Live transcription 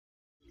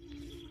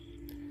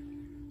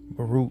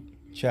Baruch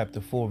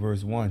chapter 4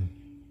 verse 1.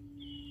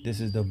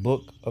 This is the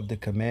book of the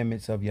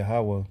commandments of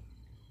Yahawah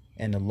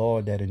and the law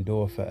that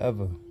endure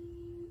forever.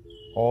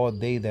 All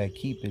they that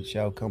keep it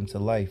shall come to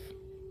life,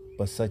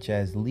 but such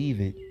as leave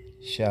it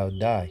shall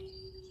die.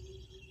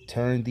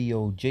 Turn thee,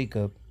 O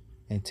Jacob,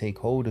 and take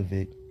hold of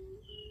it.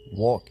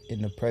 Walk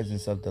in the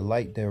presence of the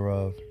light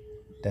thereof,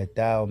 that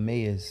thou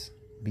mayest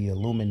be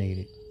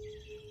illuminated.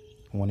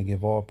 I want to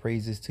give all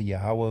praises to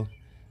Yahawah,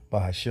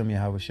 BaHaSham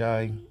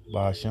Yahawashi,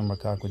 BaHaSham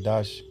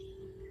Qadash.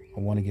 I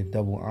want to give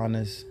double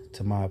honors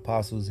to my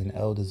apostles and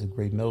elders of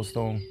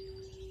GreatMillStone.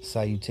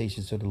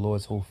 Salutations to the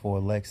Lord's hopeful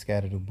elect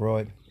scattered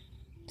abroad,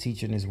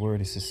 teaching his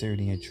word in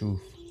sincerity and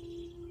truth.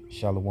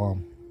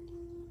 Shalom.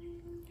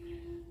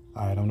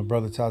 All right, I'm the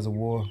brother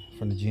War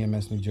from the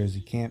GMS New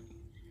Jersey camp,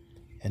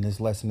 and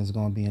this lesson is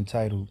going to be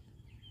entitled,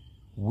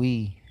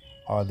 We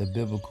Are the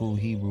Biblical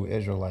Hebrew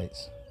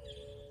Israelites.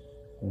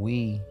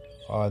 We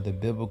are the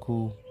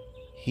biblical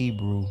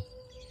Hebrew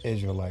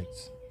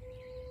Israelites.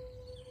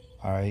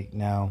 All right,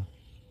 now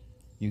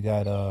you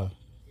got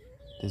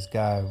this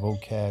guy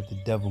Vocab, the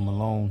Devil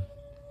Malone,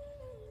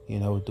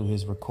 through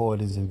his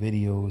recordings and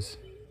videos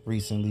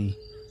recently,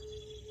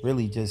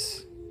 really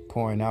just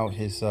pouring out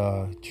his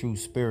true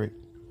spirit,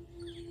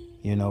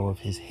 of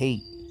his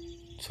hate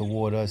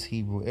toward us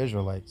Hebrew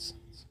Israelites.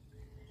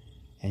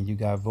 And you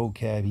got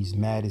Vocab, he's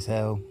mad as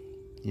hell,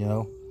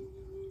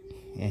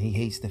 and he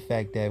hates the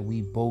fact that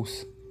we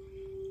boast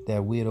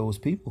that we're those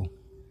people.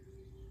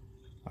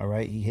 All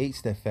right, he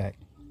hates that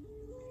fact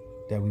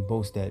that we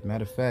boast that.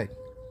 Matter of fact,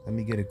 let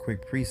me get a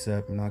quick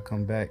precept and I'll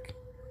come back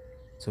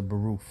to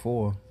Baruch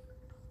 4.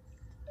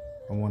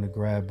 I want to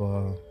grab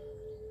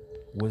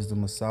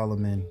Wisdom of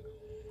Solomon,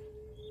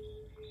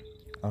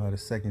 the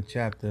 2nd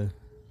chapter,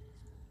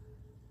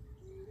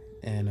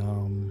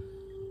 and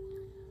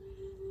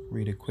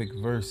read a quick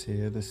verse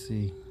here. Let's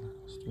see.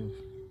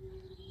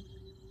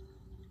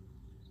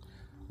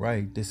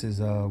 Right, this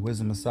is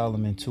Wisdom of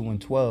Solomon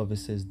 2:12. It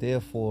says,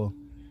 therefore,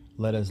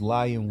 let us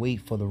lie in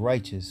wait for the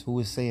righteous. Who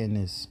is saying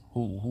this?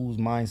 Whose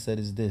mindset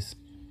is this?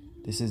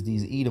 This is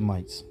these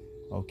Edomites,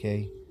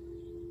 okay?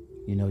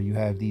 You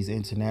have these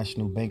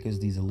international bankers,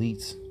 these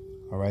elites,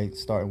 all right,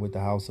 starting with the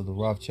house of the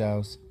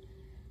Rawchaas.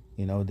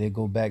 They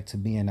go back to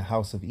being the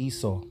house of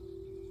Esau.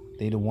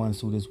 They the ones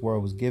who this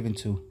world was given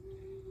to,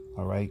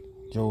 all right?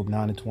 Job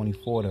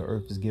 9:24, the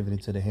earth is given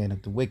into the hand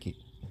of the wicked.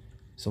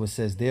 So it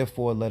says,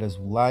 therefore, let us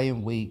lie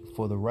in wait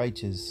for the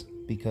righteous,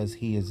 because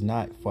he is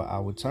not for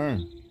our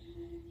turn.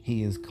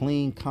 He is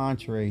clean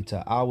contrary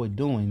to our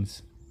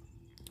doings.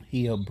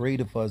 He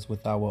upbraideth us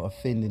with our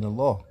offending the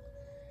law,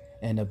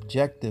 and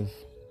objective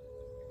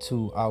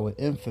to our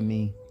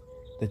infamy,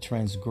 the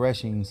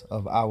transgressions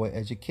of our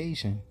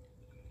education.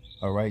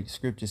 All right,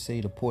 scriptures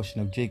say the portion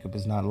of Jacob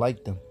is not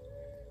like them.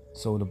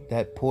 So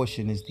that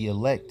portion is the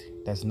elect.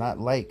 That's not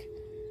like,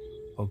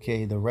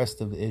 okay, the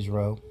rest of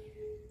Israel.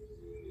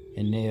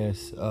 And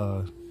there's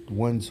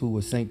ones who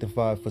were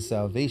sanctified for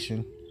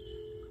salvation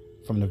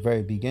from the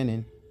very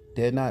beginning.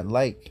 They're not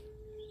like,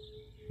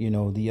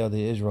 the other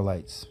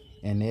Israelites.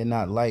 And they're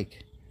not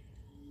like,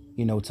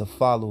 to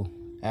follow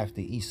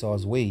after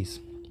Esau's ways.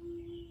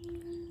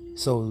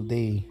 So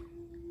they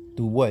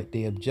do what?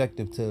 They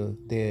objective to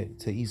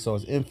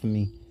Esau's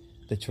infamy,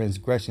 the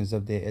transgressions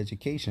of their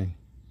education.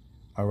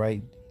 All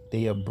right.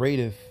 They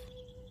upbraideth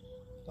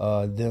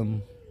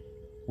them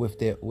with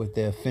their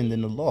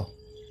offending the law.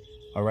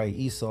 All right.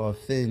 Esau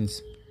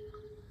offends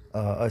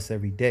us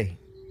every day.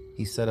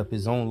 He set up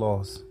his own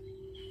laws.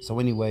 So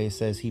anyway, it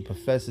says he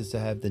professes to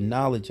have the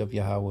knowledge of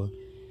Yahawah,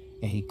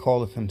 and he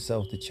calleth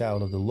himself the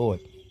child of the Lord.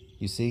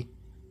 You see?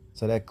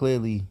 So that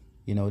clearly,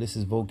 this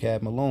is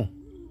Vocab Malone.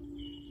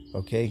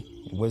 Okay?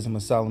 Wisdom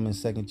of Solomon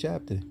 2nd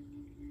chapter.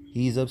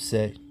 He's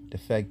upset the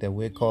fact that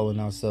we're calling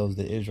ourselves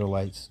the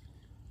Israelites,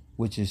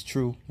 which is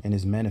true and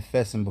is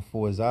manifesting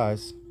before his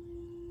eyes.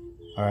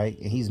 All right?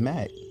 And he's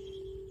mad.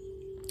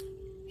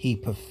 He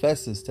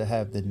professes to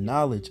have the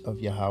knowledge of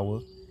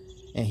Yahawah,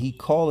 and he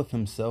calleth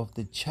himself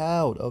the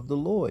child of the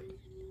Lord.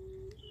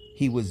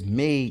 He was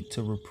made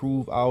to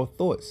reprove our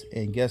thoughts.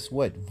 And guess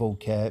what,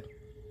 Vocab?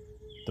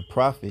 The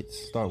prophets,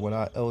 start with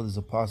our elders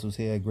apostles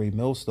here at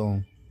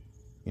GreatMillStone,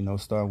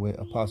 start with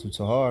Apostle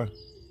Tahar.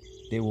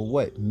 They were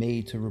what?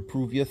 Made to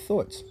reprove your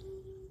thoughts.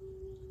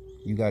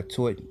 You got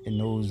taught in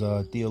those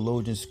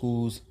theologian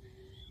schools,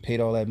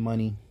 paid all that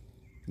money,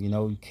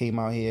 you came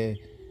out here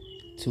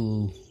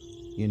to,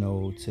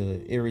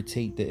 to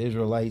irritate the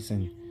Israelites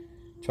and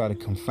try to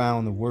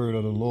confound the word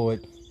of the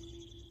Lord,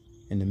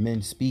 and the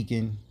men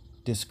speaking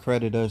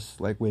discredit us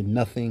like we're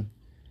nothing.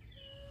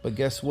 But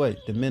guess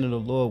what? The men of the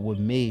Lord were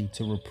made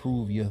to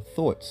reprove your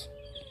thoughts.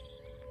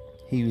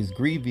 He was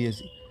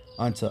grievous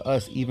unto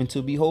us even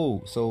to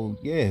behold. So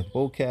yeah,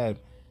 Vocab,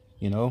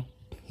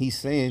 he's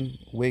saying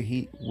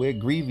we're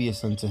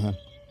grievous unto him.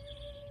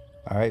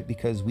 All right,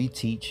 because we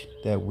teach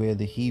that we're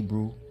the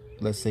Hebrew,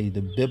 let's say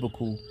the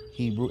biblical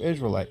Hebrew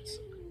Israelites.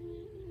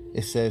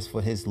 It says,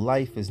 for his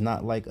life is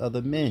not like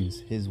other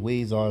men's. His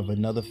ways are of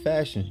another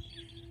fashion.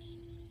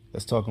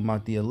 That's talking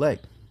about the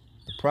elect,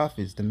 the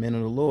prophets, the men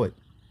of the Lord.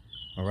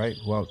 all right,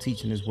 while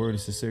teaching his word in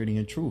sincerity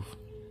and truth.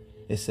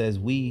 It says,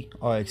 we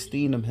are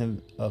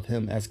abstaining of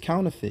him as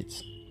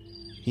counterfeits.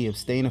 He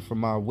abstaineth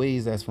from our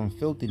ways as from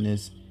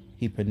filthiness.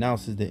 He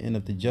pronounces the end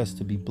of the just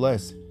to be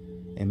blessed,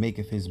 and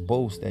maketh his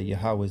boast that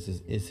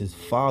Yahawah is his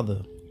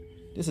father.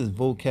 This is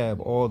vocab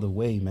all the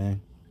way,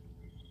 man.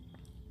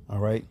 All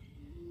right.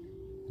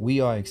 We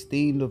are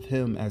esteemed of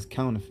him as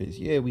counterfeits.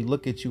 Yeah, we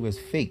look at you as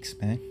fakes,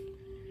 man.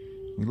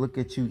 We look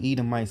at you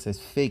Edomites as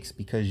fakes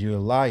because you're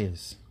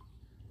liars.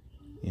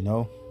 You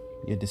know,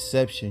 your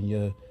deception,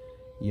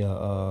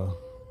 your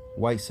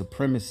white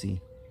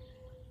supremacy,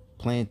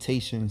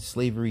 plantation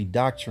slavery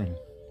doctrine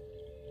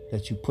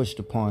that you pushed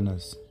upon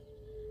us.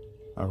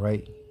 All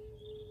right.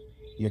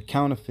 You're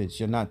counterfeits.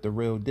 You're not the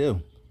real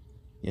deal.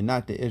 You're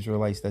not the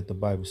Israelites that the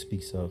Bible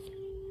speaks of.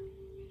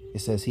 It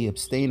says he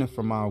abstaineth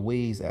from our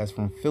ways as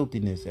from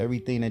filthiness.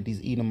 Everything that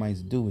these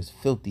Edomites do is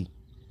filthy.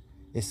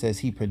 It says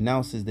he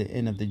pronounces the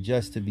end of the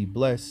just to be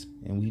blessed,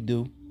 and we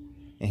do.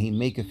 And he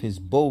maketh his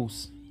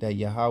boast that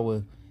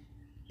Yahawah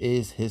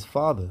is his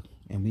father.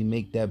 And we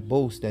make that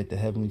boast that the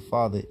Heavenly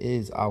Father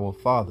is our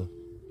Father.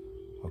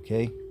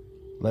 Okay?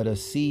 Let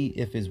us see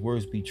if his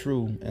words be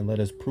true, and let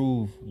us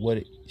prove what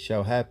it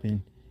shall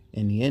happen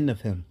in the end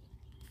of him.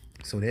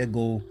 So their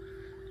goal,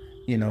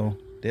 you know,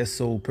 their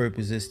sole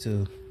purpose is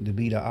to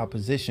be the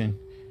opposition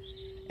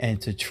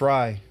and to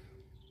try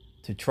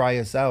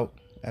us out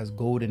as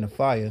gold in the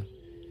fire,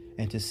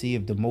 and to see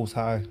if the Most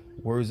High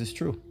words is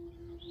true,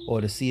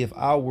 or to see if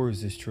our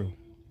words is true.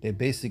 They're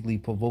basically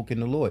provoking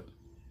the Lord.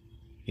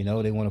 You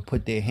know, they want to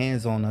put their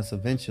hands on us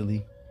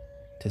eventually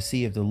to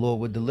see if the Lord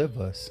would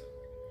deliver us.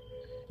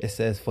 It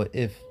says, for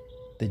if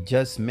the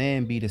just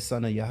man be the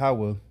son of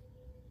Yahawah,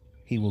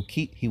 he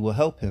will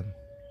help him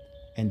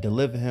and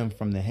deliver him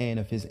from the hand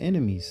of his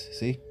enemies.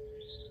 See,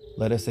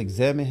 let us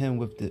examine him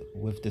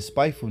with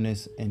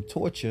despitefulness and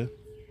torture,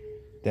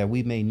 that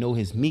we may know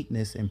his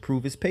meekness and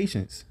prove his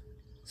patience.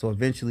 So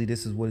eventually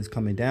this is what it's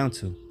coming down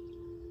to.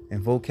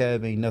 And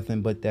vocab ain't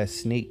nothing but that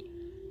snake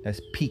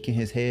that's peeking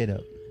his head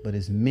up. But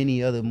there's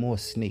many other more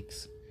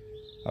snakes.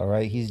 All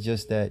right, he's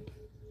just that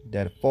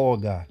fall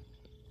guy.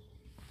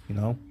 You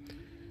know,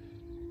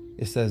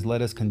 it says,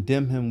 let us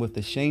condemn him with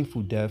a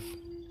shameful death,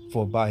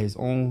 for by his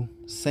own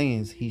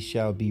sayings he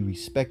shall be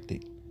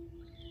respected.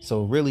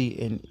 So really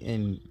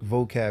in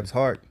vocab's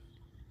heart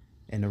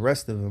and the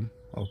rest of them,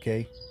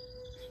 okay,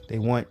 they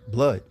want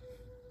blood.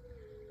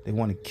 They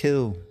want to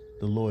kill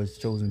the Lord's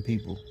chosen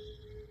people.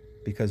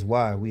 Because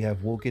why? We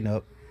have woken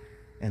up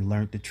and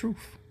learned the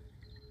truth.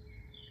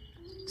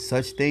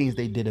 Such things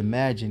they did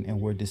imagine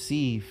and were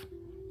deceived,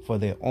 for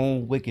their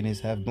own wickedness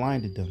have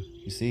blinded them.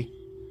 You see?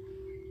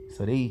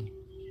 So they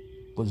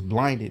was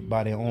blinded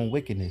by their own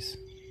wickedness.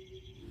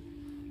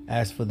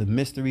 As for the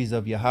mysteries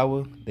of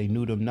Yahawah, they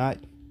knew them not,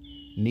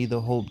 neither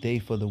hoped they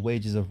for the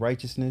wages of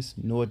righteousness,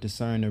 nor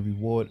discerned a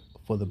reward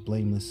for the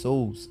blameless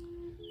souls.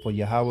 For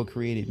Yahawah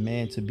created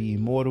man to be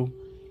immortal,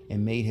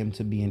 and made him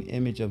to be an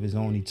image of his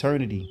own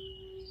eternity.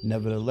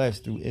 Nevertheless,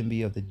 through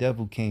envy of the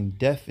devil came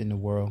death in the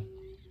world,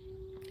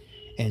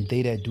 and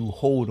they that do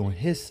hold on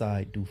his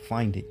side do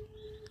find it.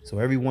 So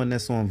everyone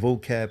that's on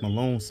vocab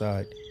Malone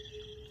side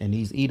and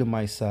these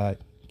Edomite side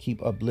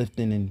keep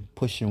uplifting and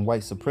pushing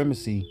white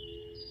supremacy.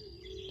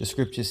 The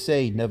scriptures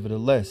say,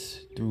 nevertheless,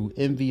 through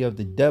envy of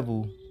the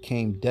devil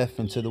came death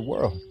into the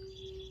world,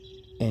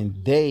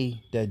 and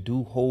they that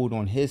do hold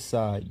on his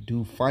side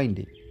do find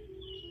it.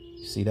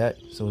 You see that?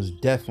 So it's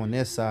death on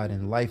their side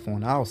and life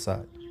on our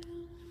side.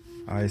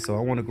 All right, so I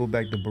want to go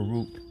back to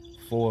Baruch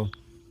 4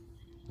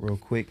 real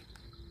quick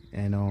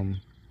and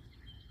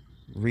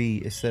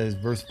read. It says,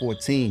 verse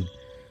 14,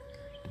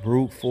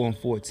 Baruch 4 and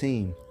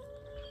 14.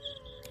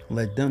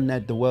 Let them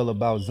that dwell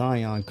about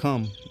Zion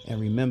come,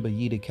 and remember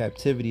ye the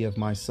captivity of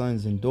my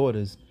sons and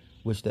daughters,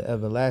 which the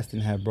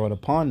everlasting have brought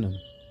upon them.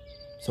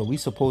 So we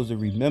supposed to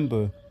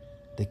remember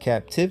the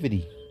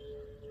captivity.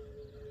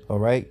 All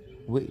right,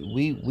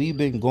 we've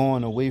been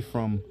going away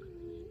from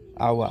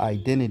our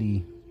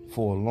identity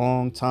for a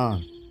long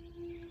time,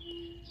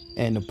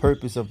 and the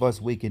purpose of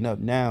us waking up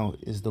now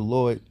is the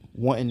Lord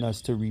wanting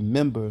us to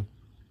remember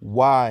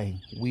why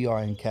we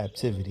are in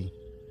captivity.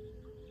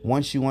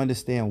 Once you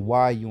understand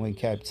why you're in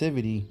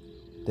captivity,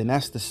 then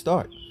that's the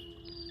start.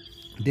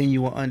 Then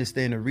you will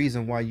understand the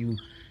reason why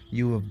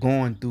you have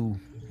gone through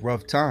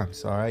rough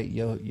times. All right,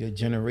 your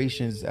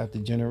generations after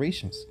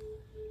generations.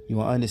 You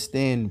will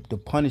understand the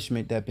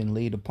punishment that been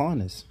laid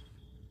upon us.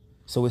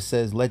 So it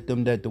says, let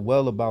them that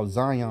dwell about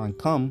Zion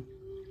come,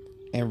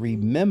 and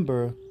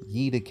remember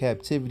ye the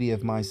captivity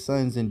of my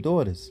sons and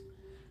daughters,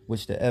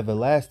 which the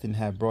everlasting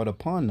have brought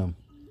upon them.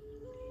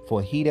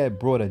 For he that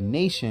brought a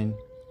nation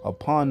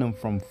upon them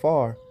from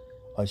far,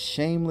 a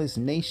shameless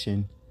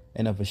nation,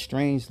 and of a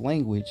strange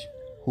language,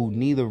 who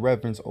neither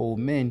reverence old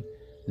men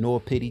nor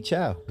pity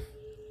child.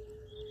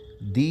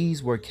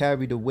 These were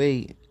carried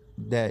away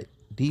the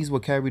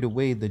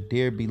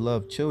dear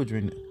beloved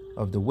children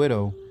of the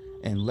widow,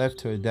 and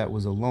left her that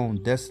was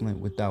alone, desolate,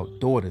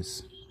 without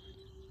daughters.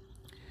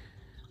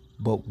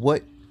 But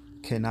what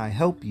can I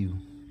help you?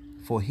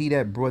 For he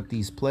that brought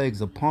these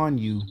plagues upon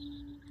you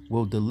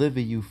will deliver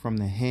you from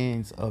the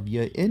hands of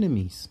your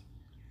enemies.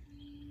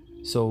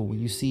 So when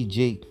you see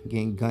Jake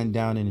getting gunned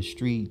down in the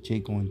street,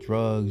 Jake on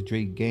drugs,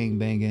 Drake gang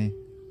banging,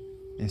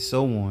 and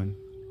so on,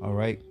 all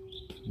right,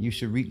 you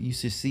should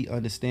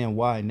understand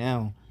why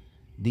now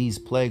these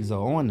plagues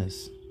are on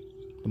us.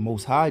 The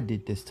Most High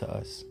did this to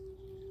us.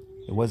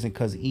 It wasn't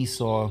because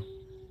Esau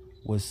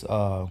was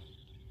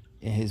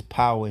in his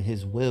power,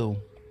 his will.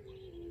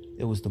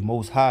 It was the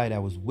Most High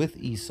that was with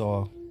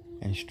Esau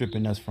and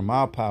stripping us from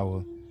our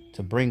power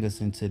to bring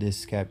us into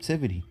this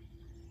captivity.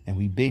 And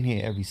we've been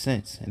here ever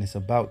since. And it's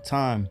about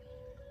time,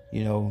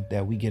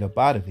 that we get up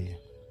out of here.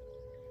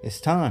 It's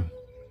time,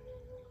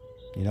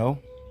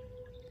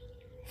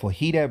 For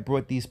he that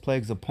brought these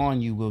plagues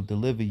upon you will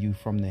deliver you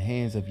from the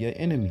hands of your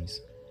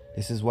enemies.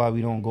 This is why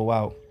we don't go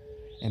out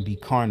and be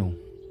carnal,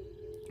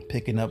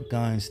 picking up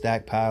guns,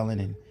 stockpiling,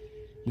 and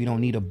we don't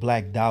need a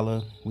black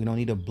dollar. We don't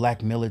need a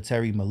black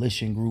military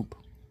militia group.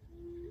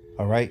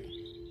 All right?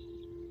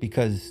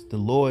 Because the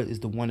Lord is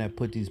the one that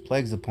put these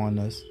plagues upon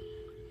us.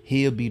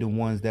 He'll be the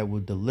ones that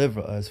will deliver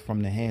us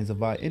from the hands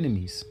of our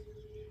enemies.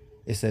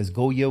 It says,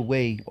 go your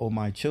way, O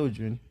my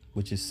children,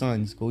 which is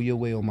sons. Go your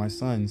way, O my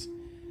sons.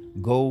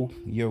 Go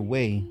your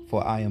way,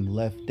 for I am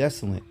left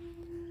desolate.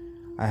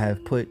 I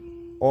have put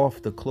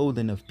off the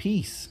clothing of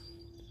peace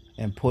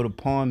and put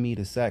upon me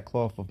the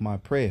sackcloth of my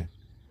prayer.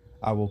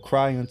 I will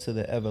cry unto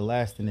the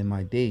everlasting in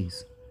my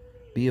days.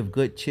 Be of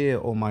good cheer,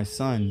 O my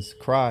sons,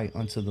 cry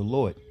unto the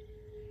Lord,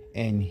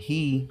 and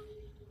he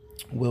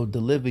will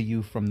deliver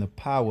you from the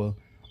power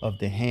of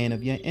the hand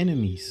of your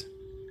enemies.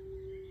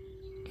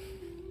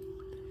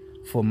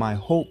 For my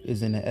hope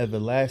is in the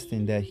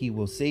everlasting, that he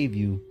will save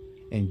you,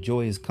 and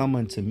joy is come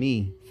unto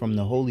me from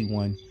the Holy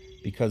One,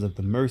 because of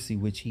the mercy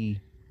which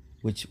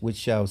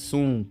shall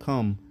soon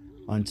come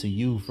unto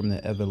you from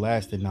the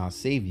everlasting, our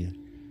Savior.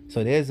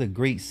 So there's a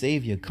great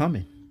Savior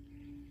coming.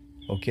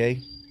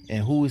 Okay?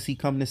 And who is he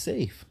coming to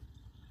save?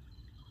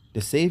 The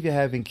Savior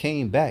haven't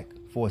came back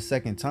for a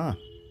second time.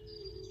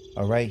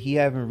 All right? He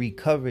haven't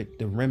recovered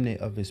the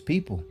remnant of his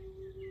people.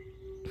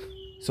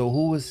 So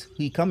who is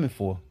he coming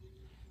for?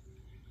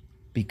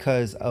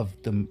 Because of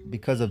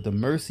the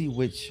mercy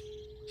which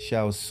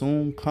shall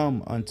soon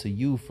come unto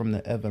you from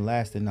the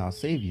everlasting, our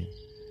Savior.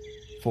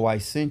 For I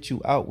sent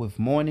you out with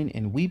mourning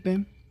and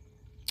weeping,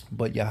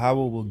 but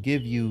Yahawah will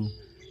give you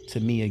to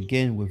me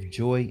again with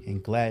joy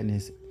and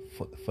gladness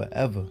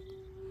forever.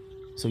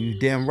 So you're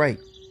damn right.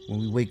 When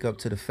we wake up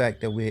to the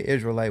fact that we're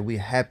Israelite, we're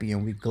happy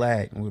and we're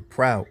glad and we're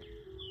proud.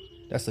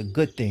 That's a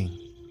good thing.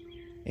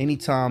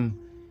 Anytime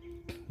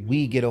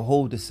we get a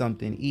hold of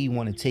something,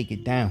 want to take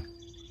it down.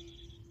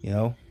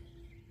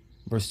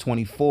 Verse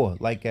 24,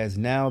 like as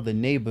now the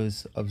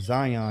neighbors of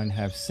Zion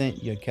have seen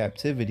your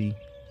captivity,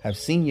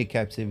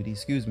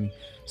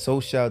 so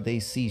shall they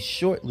see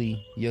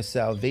shortly your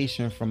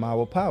salvation from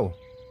our power,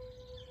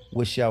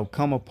 which shall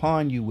come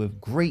upon you with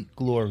great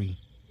glory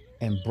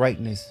and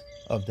brightness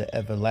of the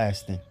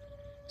everlasting.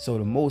 So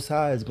the Most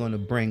High is going to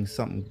bring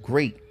something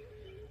great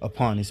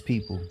upon his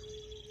people.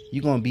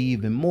 You're going to be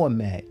even more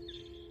mad.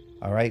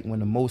 All right. When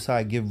the Most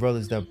High give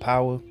brothers their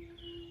power,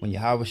 when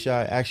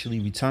Yahawashi actually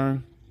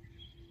return,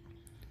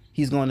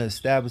 he's going to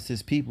establish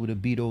his people to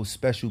be those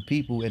special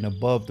people and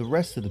above the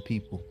rest of the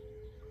people.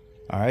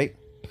 All right.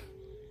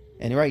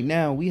 And right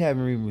now we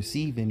haven't even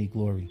received any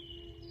glory.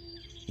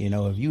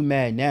 If you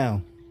mad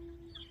now,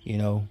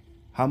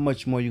 how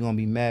much more you going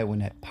to be mad when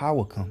that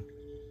power come?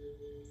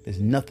 There's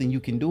nothing you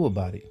can do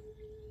about it.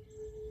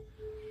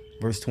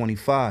 Verse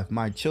 25,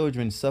 my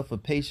children, suffer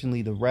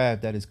patiently the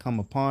wrath that is come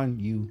upon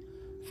you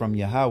from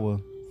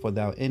Yahawah, for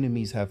thou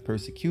enemies have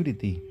persecuted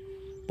thee.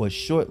 But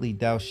shortly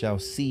thou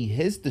shalt see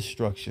his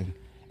destruction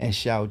and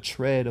shalt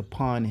tread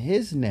upon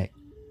his neck.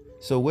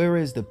 So where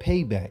is the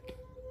payback?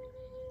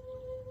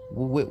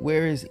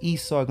 Where is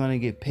Esau going to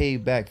get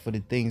paid back for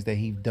the things that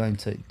he's done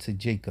to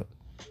Jacob?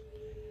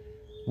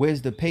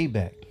 Where's the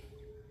payback?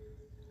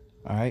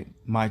 All right.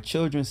 My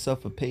children,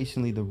 suffer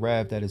patiently the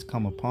wrath that has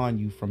come upon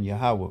you from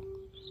Yahawah.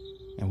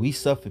 And we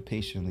suffer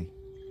patiently.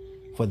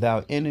 For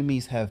thou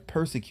enemies have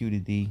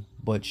persecuted thee,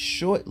 but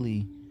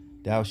shortly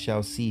thou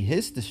shalt see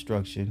his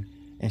destruction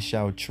and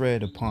shalt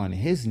tread upon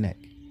his neck.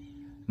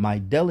 My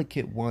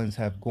delicate ones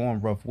have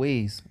gone rough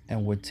ways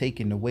and were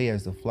taken away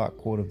as the flock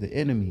court of the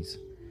enemies.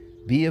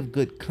 Be of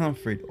good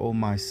comfort, O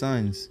my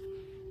sons,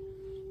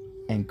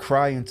 and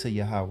cry unto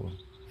Yahawah,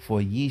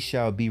 for ye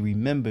shall be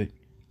remembered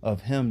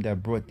of him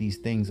that brought these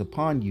things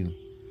upon you.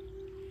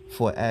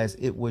 For as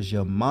it was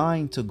your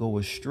mind to go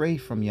astray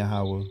from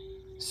Yahawah,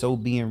 so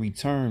being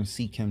returned,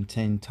 seek him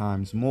 10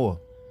 times more.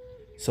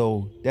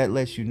 So that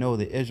lets you know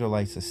the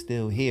Israelites are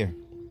still here.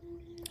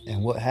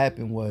 And what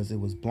happened was it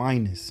was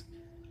blindness.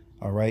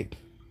 All right.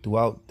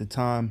 Throughout the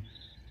time,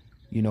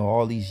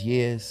 all these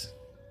years,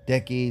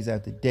 decades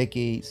after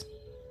decades,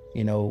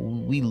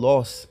 we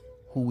lost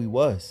who we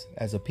was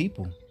as a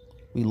people.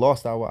 We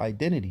lost our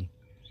identity.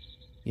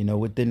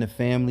 Within the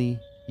family,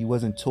 you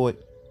wasn't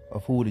taught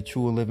of who the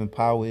true and living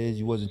power is.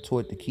 You wasn't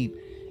taught to keep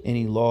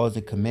any laws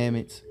and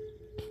commandments.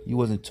 You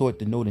wasn't taught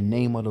to know the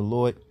name of the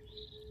Lord.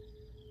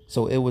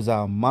 So it was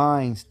our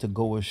minds to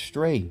go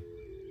astray.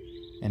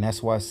 And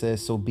that's why it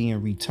says, so being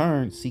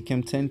returned, seek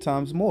him 10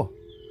 times more.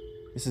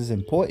 This is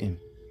important.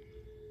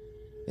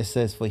 It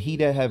says, for he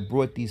that hath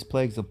brought these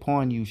plagues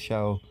upon you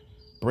shall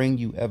bring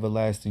you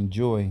everlasting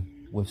joy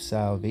with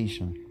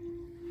salvation.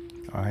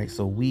 All right,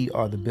 so we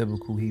are the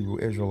biblical Hebrew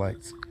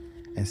Israelites,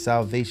 and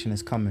salvation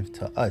is coming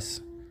to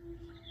us.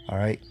 All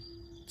right,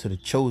 to the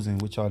chosen,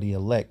 which are the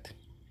elect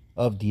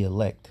of the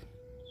elect.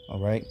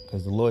 All right,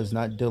 because the Lord is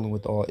not dealing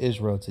with all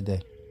Israel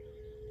today.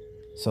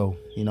 So,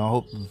 you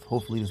know,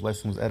 hopefully this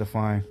lesson was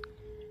edifying.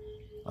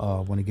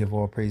 I want to give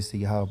all praise to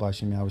Yahawah,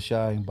 BaHaSham,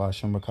 Yahawashi,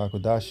 BaHaSham,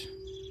 Qadash.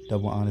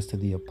 Double honors to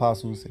the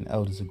apostles and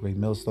elders of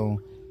GreatMillStone.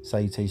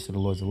 Salutations to the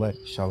Lord's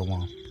elect.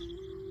 Shalom.